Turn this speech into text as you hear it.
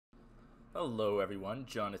Hello everyone,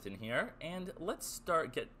 Jonathan here, and let's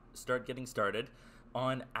start getting started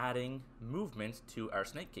on adding movement to our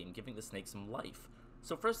snake game, giving the snake some life.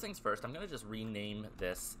 So first things first, I'm going to just rename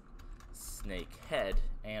this snake head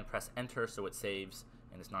and press enter so it saves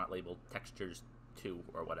and it's not labeled textures 2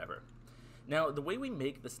 or whatever. Now the way we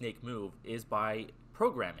make the snake move is by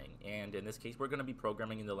programming, and in this case we're going to be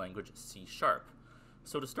programming in the language C#.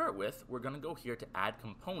 So to start with, we're going to go here to add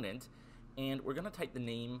component, and we're going to type the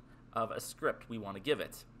name of a script we want to give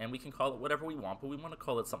it, and we can call it whatever we want, but we want to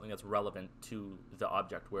call it something that's relevant to the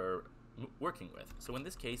object we're working with. So in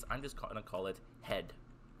this case, I'm just going to call it head.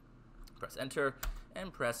 Press enter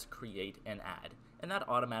and press create and add, and that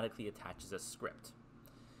automatically attaches a script.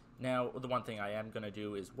 Now the one thing I am going to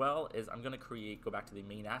do as well is I'm going to go back to the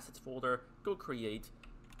main assets folder,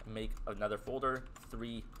 make another folder,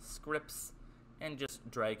 3 scripts, and just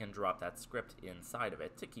drag and drop that script inside of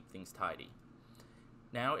it to keep things tidy.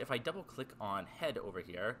 Now, if I double click on head over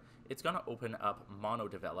here, it's going to open up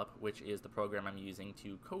MonoDevelop, which is the program I'm using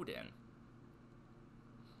to code in.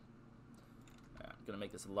 I'm going to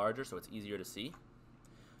make this larger so it's easier to see.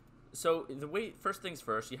 So first things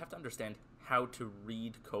first, you have to understand how to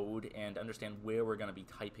read code and understand where we're going to be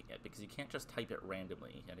typing it, because you can't just type it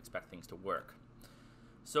randomly and expect things to work.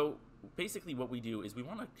 So basically what we do is we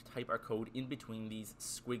want to type our code in between these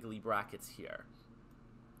squiggly brackets here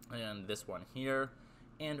and this one here.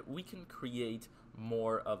 And we can create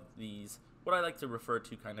more of these, what I like to refer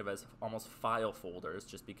to kind of as almost file folders,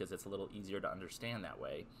 just because it's a little easier to understand that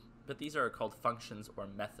way. But these are called functions or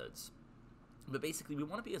methods. But basically, we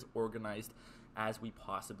want to be as organized as we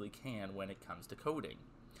possibly can when it comes to coding.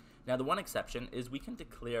 Now, the one exception is we can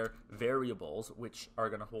declare variables which are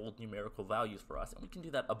going to hold numerical values for us, and we can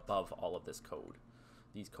do that above all of this code,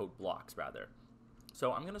 these code blocks rather.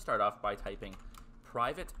 So I'm going to start off by typing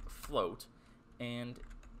private float and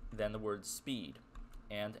then the word speed,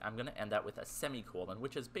 and I'm going to end that with a semicolon,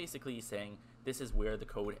 which is basically saying this is where the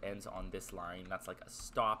code ends on this line. That's like a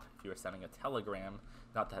stop if you were sending a telegram.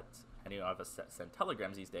 Not that any of us send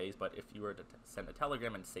telegrams these days, but if you were to send a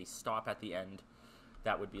telegram and say stop at the end,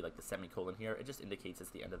 that would be like the semicolon here. It just indicates it's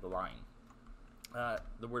the end of the line.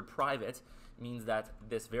 The word private means that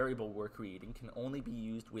this variable we're creating can only be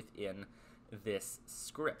used within this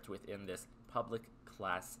script, within this public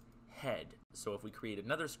class head. So if we create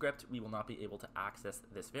another script, we will not be able to access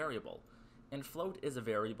this variable. And float is a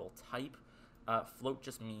variable type. Float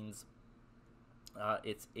just means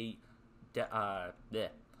it's a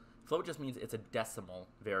decimal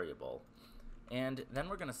variable. And then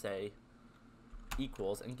we're going to say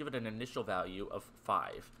equals and give it an initial value of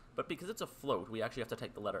 5. But because it's a float, we actually have to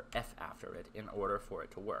type the letter F after it in order for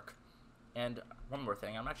it to work. And one more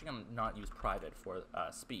thing, I'm actually going to not use private for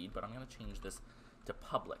speed, but I'm going to change this to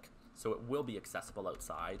public. So it will be accessible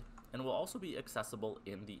outside, and will also be accessible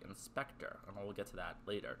in the inspector, and we'll get to that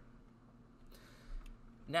later.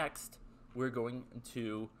 Next, we're going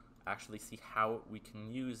to actually see how we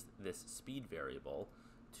can use this speed variable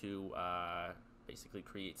to basically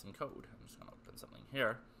create some code. I'm just going to open something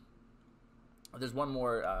here. There's one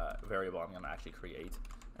more variable I'm going to actually create,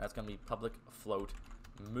 and that's going to be public float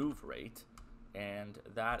move rate, and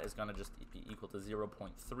that is going to just be equal to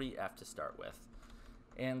 0.3f to start with.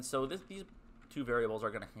 And so these two variables are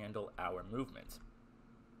going to handle our movement.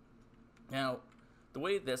 Now, the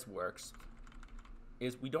way this works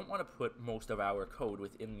is we don't want to put most of our code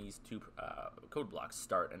within these two code blocks,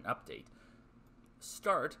 start and update.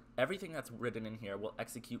 Start, everything that's written in here will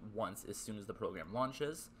execute once as soon as the program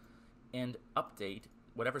launches, and update,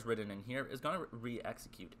 whatever's written in here, is going to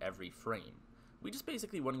re-execute every frame. We just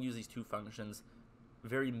basically want to use these two functions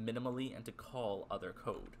very minimally and to call other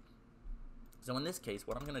code. So in this case,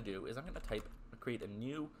 what I'm going to do is I'm going to create a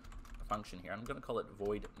new function here. I'm going to call it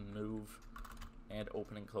void move and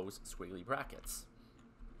open and close squiggly brackets.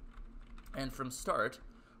 And from start,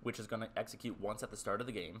 which is going to execute once at the start of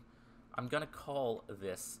the game, I'm going to call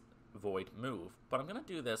this void move. But I'm going to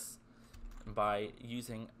do this by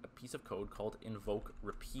using a piece of code called invoke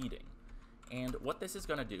repeating. And what this is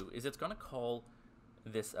going to do is it's going to call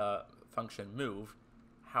this function move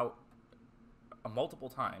multiple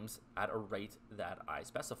times at a rate that I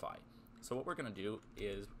specify. So what we're going to do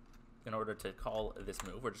is, in order to call this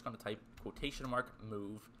move, we're just going to type quotation mark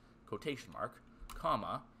move, quotation mark,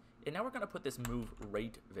 comma, and now we're going to put this move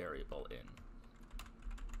rate variable in.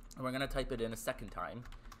 And we're going to type it in a second time,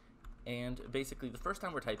 and basically the first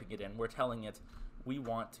time we're typing it in, we're telling it we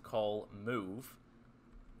want to call move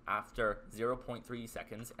after 0.3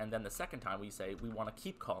 seconds, and then the second time we say we want to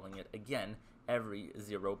keep calling it again every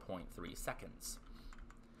 0.3 seconds.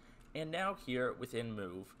 And now here within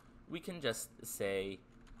move, we can just say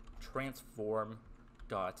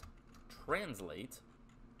transform.translate,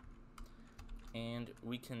 and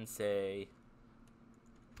we can say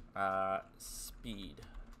speed.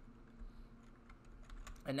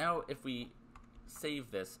 And now if we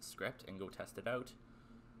save this script and go test it out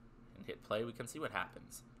and hit play, we can see what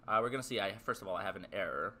happens. We're going to see, first of all, I have an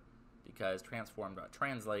error because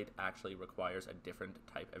transform.translate actually requires a different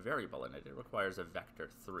type of variable in it. It requires a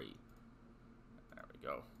vector3. There we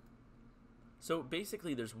go. So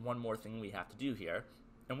basically there's one more thing we have to do here,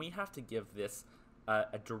 and we have to give this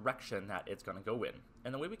a direction that it's going to go in.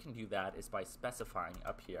 And the way we can do that is by specifying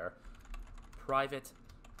up here private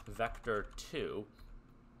vector2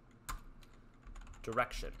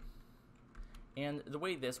 direction. And the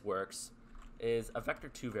way this works is a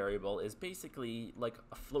vector2 variable is basically like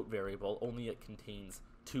a float variable, only it contains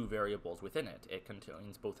two variables within it. It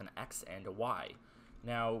contains both an x and a y.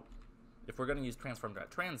 Now, if we're going to use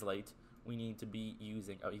transform.translate, we need to be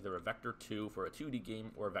using either a vector2 for a 2D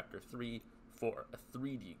game or a vector3 for a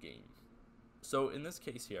 3D game. So in this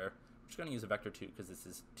case here, I'm just going to use a vector2 because this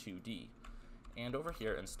is 2D. And over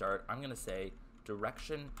here in start, I'm going to say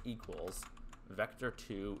direction equals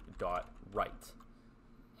vector2 dot right.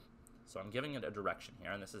 So I'm giving it a direction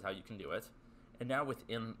here, and this is how you can do it. And now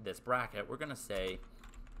within this bracket, we're going to say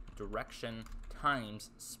direction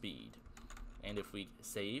times speed. And if we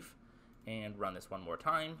save and run this one more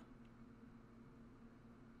time,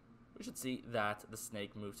 we should see that the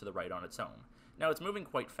snake moves to the right on its own. Now it's moving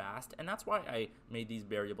quite fast, and that's why I made these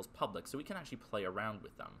variables public, so we can actually play around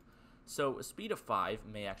with them. So a speed of 5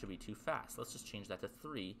 may actually be too fast. Let's just change that to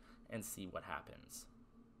 3 and see what happens.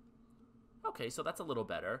 Okay, so that's a little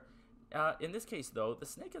better. In this case, though, the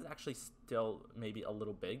snake is actually still maybe a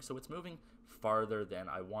little big, so it's moving farther than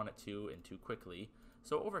I want it to and too quickly.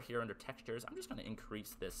 So over here under textures, I'm just going to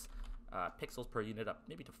increase this pixels per unit up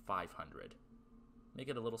maybe to 500. Make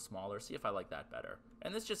it a little smaller, see if I like that better.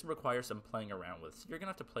 And this just requires some playing around with. So you're going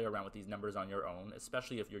to have to play around with these numbers on your own,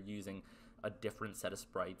 especially if you're using a different set of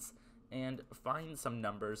sprites, and find some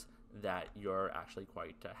numbers that you're actually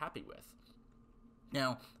quite happy with.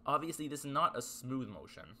 Now, obviously this is not a smooth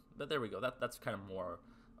motion, but there we go, that's kind of more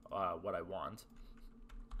what I want.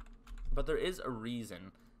 But there is a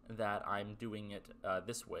reason that I'm doing it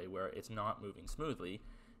this way, where it's not moving smoothly,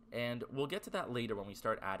 and we'll get to that later when we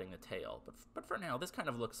start adding the tail. But for now, this kind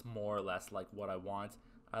of looks more or less like what I want.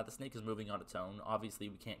 The snake is moving on its own. Obviously,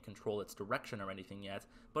 we can't control its direction or anything yet,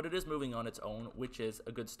 but it is moving on its own, which is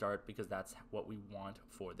a good start because that's what we want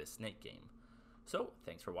for this snake game. So,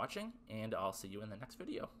 thanks for watching, and I'll see you in the next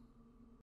video.